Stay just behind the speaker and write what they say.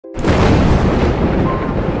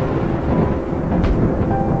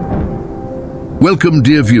Welcome,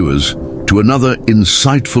 dear viewers, to another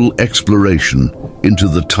insightful exploration into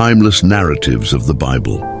the timeless narratives of the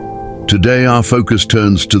Bible. Today our focus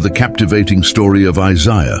turns to the captivating story of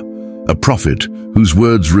Isaiah, a prophet whose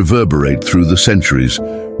words reverberate through the centuries,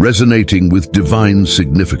 resonating with divine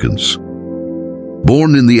significance.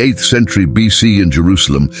 Born in the 8th century BC in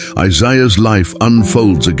Jerusalem, Isaiah's life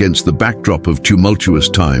unfolds against the backdrop of tumultuous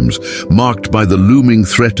times, marked by the looming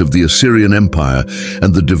threat of the Assyrian Empire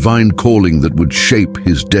and the divine calling that would shape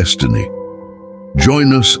his destiny.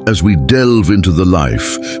 Join us as we delve into the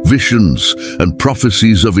life, visions, and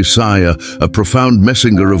prophecies of Isaiah, a profound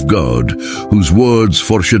messenger of God, whose words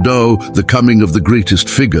foreshadow the coming of the greatest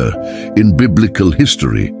figure in biblical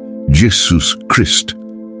history, Jesus Christ.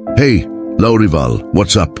 Hey, Laurival,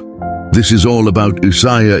 what's up? This is all about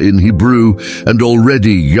Isaiah in Hebrew and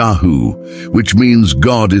already Yahu, which means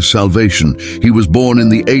God is salvation. He was born in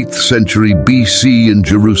the 8th century BC in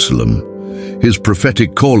Jerusalem. His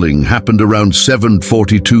prophetic calling happened around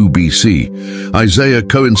 742 BC. Isaiah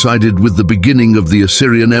coincided with the beginning of the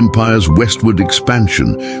Assyrian Empire's westward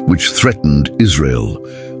expansion, which threatened Israel.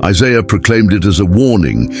 Isaiah proclaimed it as a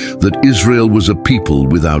warning that Israel was a people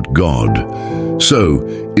without God. So,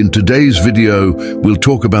 in today's video, we'll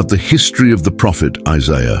talk about the history of the prophet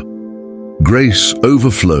Isaiah. Grace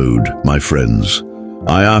overflowed, my friends.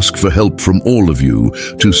 I ask for help from all of you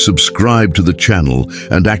to subscribe to the channel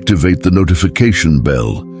and activate the notification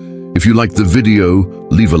bell. If you like the video,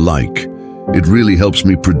 leave a like. It really helps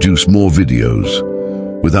me produce more videos.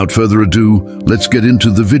 Without further ado, let's get into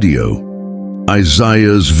the video.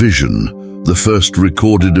 Isaiah's vision, the first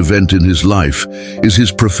recorded event in his life, is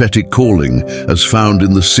his prophetic calling, as found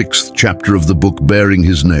in the 6th chapter of the book bearing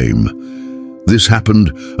his name. This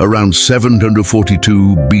happened around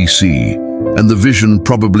 742 BC. And the vision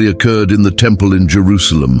probably occurred in the temple in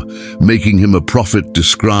Jerusalem, making him a prophet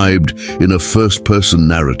described in a first-person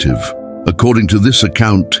narrative. According to this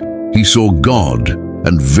account, he saw God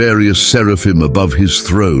and various seraphim above his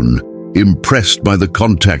throne, impressed by the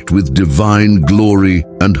contact with divine glory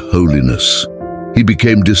and holiness. He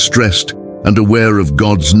became distressed and aware of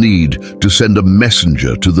God's need to send a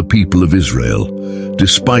messenger to the people of Israel.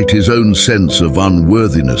 Despite his own sense of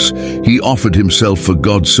unworthiness, he offered himself for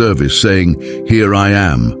God's service, saying, "Here I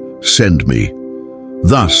am, send me."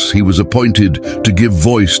 Thus, he was appointed to give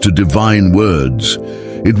voice to divine words.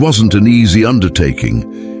 It wasn't an easy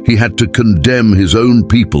undertaking. He had to condemn his own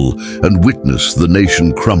people and witness the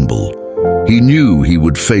nation crumble. He knew he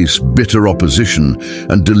would face bitter opposition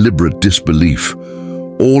and deliberate disbelief.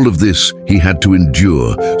 All of this he had to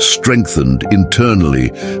endure, strengthened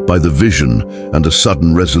internally by the vision and a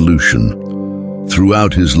sudden resolution.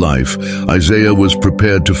 Throughout his life, Isaiah was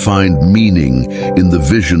prepared to find meaning in the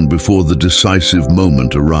vision before the decisive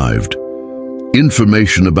moment arrived.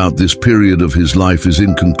 Information about this period of his life is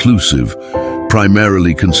inconclusive,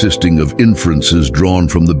 primarily consisting of inferences drawn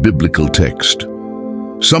from the biblical text.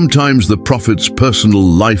 Sometimes the prophet's personal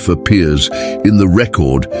life appears in the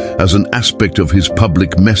record as an aspect of his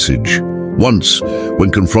public message. Once,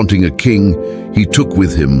 when confronting a king, he took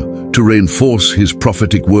with him, to reinforce his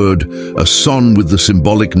prophetic word, a son with the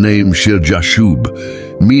symbolic name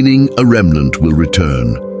Shear-Jashub, meaning a remnant will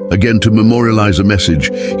return. Again, to memorialize a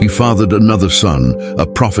message, he fathered another son, a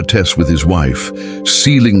prophetess with his wife,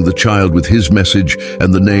 sealing the child with his message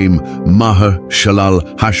and the name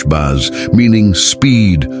Maher-Shalal-Hash-Baz, meaning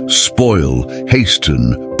speed, spoil,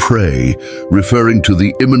 hasten, prey, referring to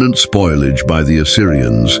the imminent spoilage by the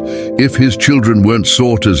Assyrians. If his children weren't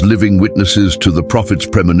sought as living witnesses to the prophet's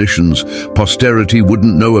premonitions, posterity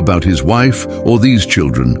wouldn't know about his wife or these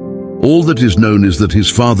children. All that is known is that his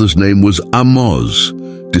father's name was Amoz.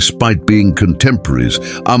 Despite being contemporaries,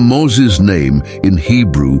 Amoz's name in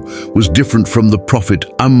Hebrew was different from the prophet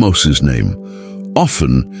Amos's name.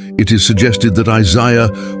 Often, it is suggested that Isaiah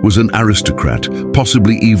was an aristocrat,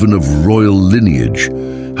 possibly even of royal lineage.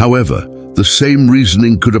 However, the same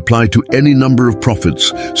reasoning could apply to any number of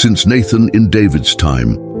prophets since Nathan in David's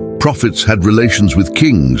time. Prophets had relations with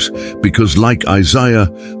kings because, like Isaiah,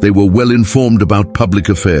 they were well informed about public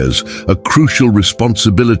affairs, a crucial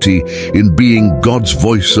responsibility in being God's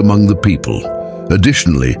voice among the people.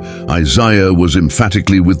 Additionally, Isaiah was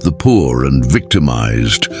emphatically with the poor and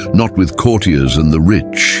victimized, not with courtiers and the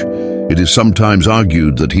rich. It is sometimes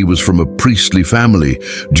argued that he was from a priestly family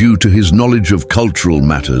due to his knowledge of cultural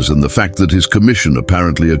matters and the fact that his commission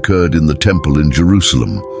apparently occurred in the temple in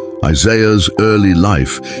Jerusalem. Isaiah's early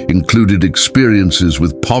life included experiences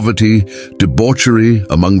with poverty, debauchery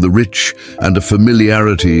among the rich, and a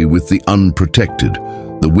familiarity with the unprotected,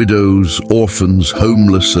 the widows, orphans,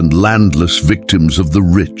 homeless, and landless victims of the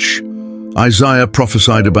rich. Isaiah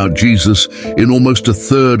prophesied about Jesus in almost a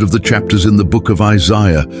third of the chapters in the book of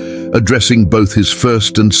Isaiah, addressing both his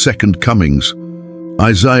first and second comings.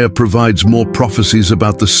 Isaiah provides more prophecies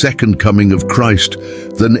about the second coming of Christ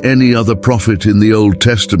than any other prophet in the Old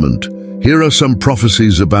Testament. Here are some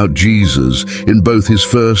prophecies about Jesus in both his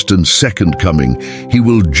first and second coming. He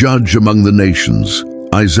will judge among the nations.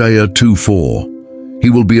 Isaiah 2:4. He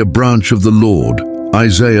will be a branch of the Lord.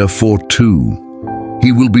 Isaiah 4:2.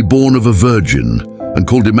 He will be born of a virgin and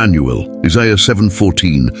called Emmanuel. Isaiah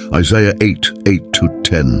 7:14. Isaiah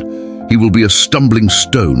 8:8-10. He will be a stumbling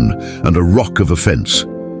stone and a rock of offense.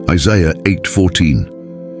 Isaiah 8:14.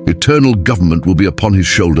 Eternal government will be upon his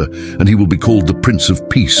shoulder, and he will be called the Prince of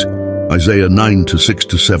Peace. Isaiah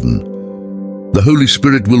 9:6-7. The Holy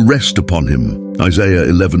Spirit will rest upon him. Isaiah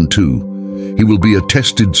 11:2. He will be a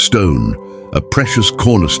tested stone, a precious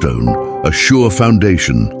cornerstone, a sure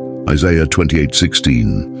foundation. Isaiah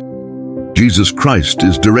 28:16. Jesus Christ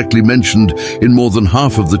is directly mentioned in more than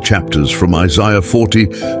half of the chapters from Isaiah 40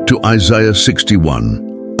 to Isaiah 61.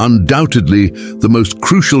 Undoubtedly, the most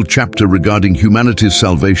crucial chapter regarding humanity's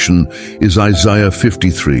salvation is Isaiah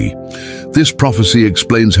 53. This prophecy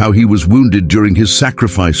explains how he was wounded during his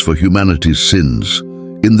sacrifice for humanity's sins.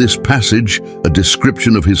 In this passage, a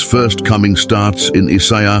description of his first coming starts in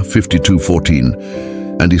Isaiah 52:14,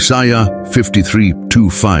 and Isaiah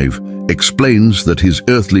 53:2-5 explains that his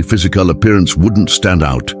earthly physical appearance wouldn't stand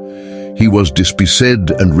out. He was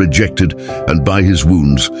despised and rejected, and by his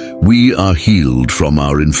wounds we are healed from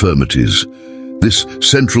our infirmities. This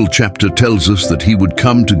central chapter tells us that he would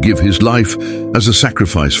come to give his life as a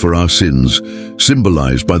sacrifice for our sins,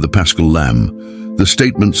 symbolized by the Paschal Lamb. The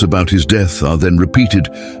statements about his death are then repeated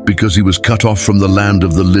because he was cut off from the land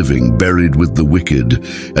of the living, buried with the wicked,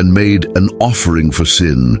 and made an offering for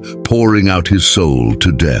sin, pouring out his soul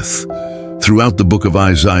to death. Throughout the book of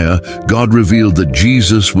Isaiah, God revealed that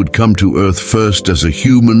Jesus would come to earth first as a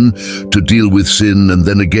human to deal with sin, and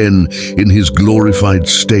then again in his glorified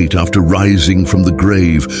state after rising from the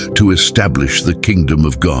grave to establish the kingdom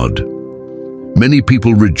of God. Many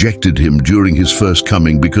people rejected him during his first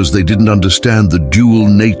coming because they didn't understand the dual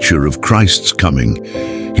nature of Christ's coming.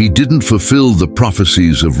 He didn't fulfill the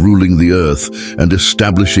prophecies of ruling the earth and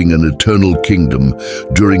establishing an eternal kingdom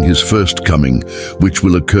during his first coming, which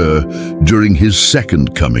will occur during his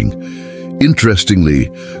second coming. Interestingly,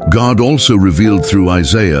 God also revealed through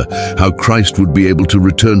Isaiah how Christ would be able to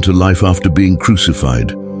return to life after being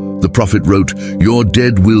crucified. The prophet wrote, "Your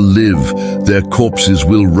dead will live, their corpses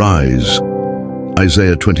will rise."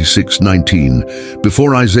 Isaiah 26:19.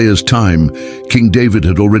 Before Isaiah's time, King David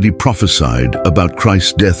had already prophesied about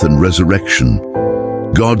Christ's death and resurrection.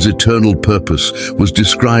 God's eternal purpose was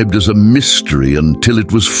described as a mystery until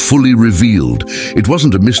it was fully revealed. It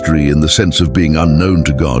wasn't a mystery in the sense of being unknown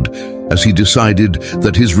to God, as he decided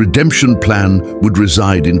that his redemption plan would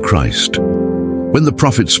reside in Christ. When the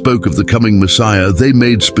prophets spoke of the coming Messiah, they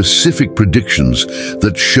made specific predictions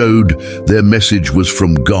that showed their message was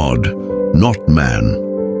from God, not man.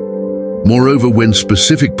 Moreover, when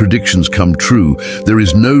specific predictions come true, there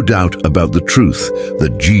is no doubt about the truth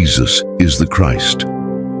that Jesus is the Christ.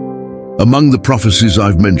 Among the prophecies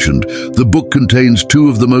I've mentioned, the book contains two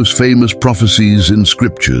of the most famous prophecies in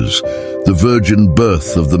scriptures: the virgin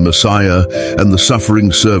birth of the Messiah and the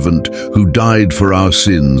suffering servant who died for our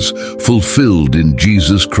sins, fulfilled in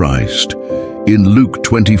Jesus Christ. In Luke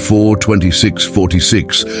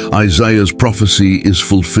 24:26-46, Isaiah's prophecy is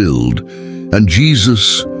fulfilled, and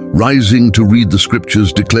Jesus, rising to read the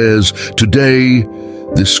scriptures, declares, "Today,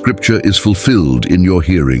 this scripture is fulfilled in your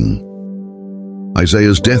hearing."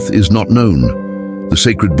 Isaiah's death is not known. The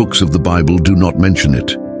sacred books of the Bible do not mention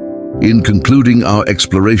it. In concluding our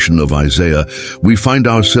exploration of Isaiah, we find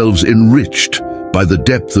ourselves enriched by the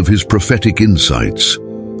depth of his prophetic insights.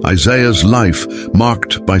 Isaiah's life,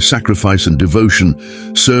 marked by sacrifice and devotion,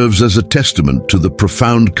 serves as a testament to the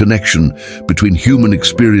profound connection between human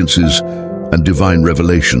experiences and divine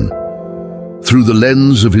revelation. Through the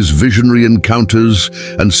lens of his visionary encounters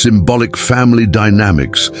and symbolic family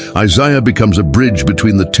dynamics, Isaiah becomes a bridge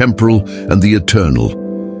between the temporal and the eternal.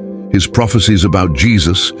 His prophecies about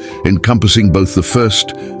Jesus, encompassing both the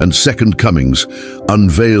first and second comings,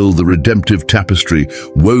 unveil the redemptive tapestry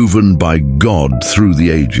woven by God through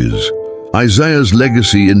the ages. Isaiah's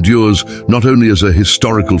legacy endures not only as a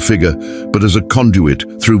historical figure, but as a conduit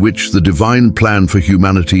through which the divine plan for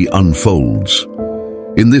humanity unfolds.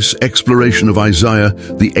 In this exploration of Isaiah,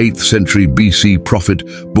 the 8th century BC prophet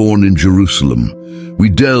born in Jerusalem, we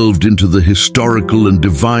delved into the historical and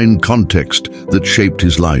divine context that shaped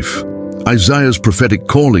his life. Isaiah's prophetic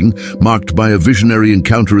calling, marked by a visionary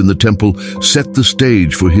encounter in the temple, set the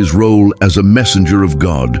stage for his role as a messenger of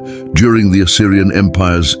God during the Assyrian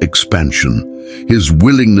Empire's expansion. His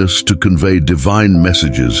willingness to convey divine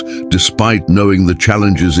messages, despite knowing the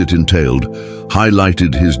challenges it entailed,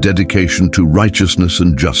 highlighted his dedication to righteousness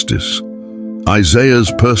and justice.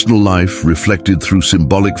 Isaiah's personal life, reflected through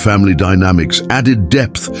symbolic family dynamics, added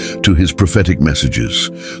depth to his prophetic messages.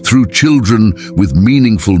 Through children with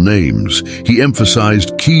meaningful names, he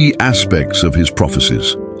emphasized key aspects of his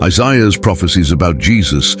prophecies. Isaiah's prophecies about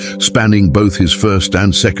Jesus, spanning both his first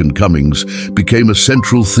and second comings, became a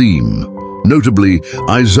central theme. Notably,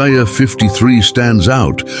 Isaiah 53 stands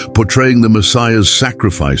out, portraying the Messiah's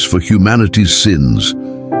sacrifice for humanity's sins.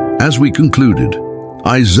 As we concluded,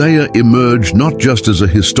 Isaiah emerged not just as a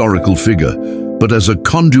historical figure, but as a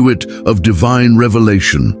conduit of divine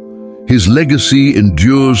revelation. His legacy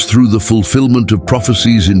endures through the fulfillment of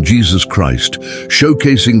prophecies in Jesus Christ,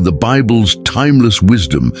 showcasing the Bible's timeless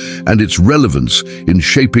wisdom and its relevance in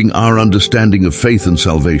shaping our understanding of faith and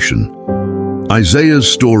salvation.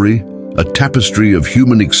 Isaiah's story, a tapestry of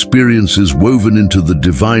human experiences woven into the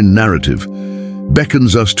divine narrative,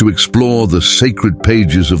 beckons us to explore the sacred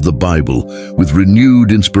pages of the Bible with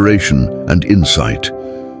renewed inspiration and insight.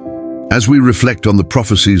 As we reflect on the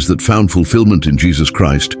prophecies that found fulfillment in Jesus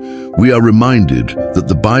Christ, we are reminded that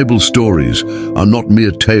the Bible's stories are not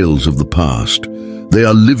mere tales of the past. They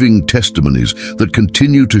are living testimonies that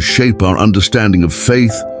continue to shape our understanding of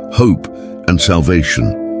faith, hope, and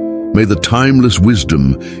salvation. May the timeless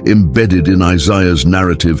wisdom embedded in Isaiah's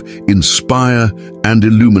narrative inspire and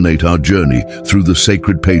illuminate our journey through the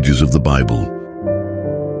sacred pages of the Bible.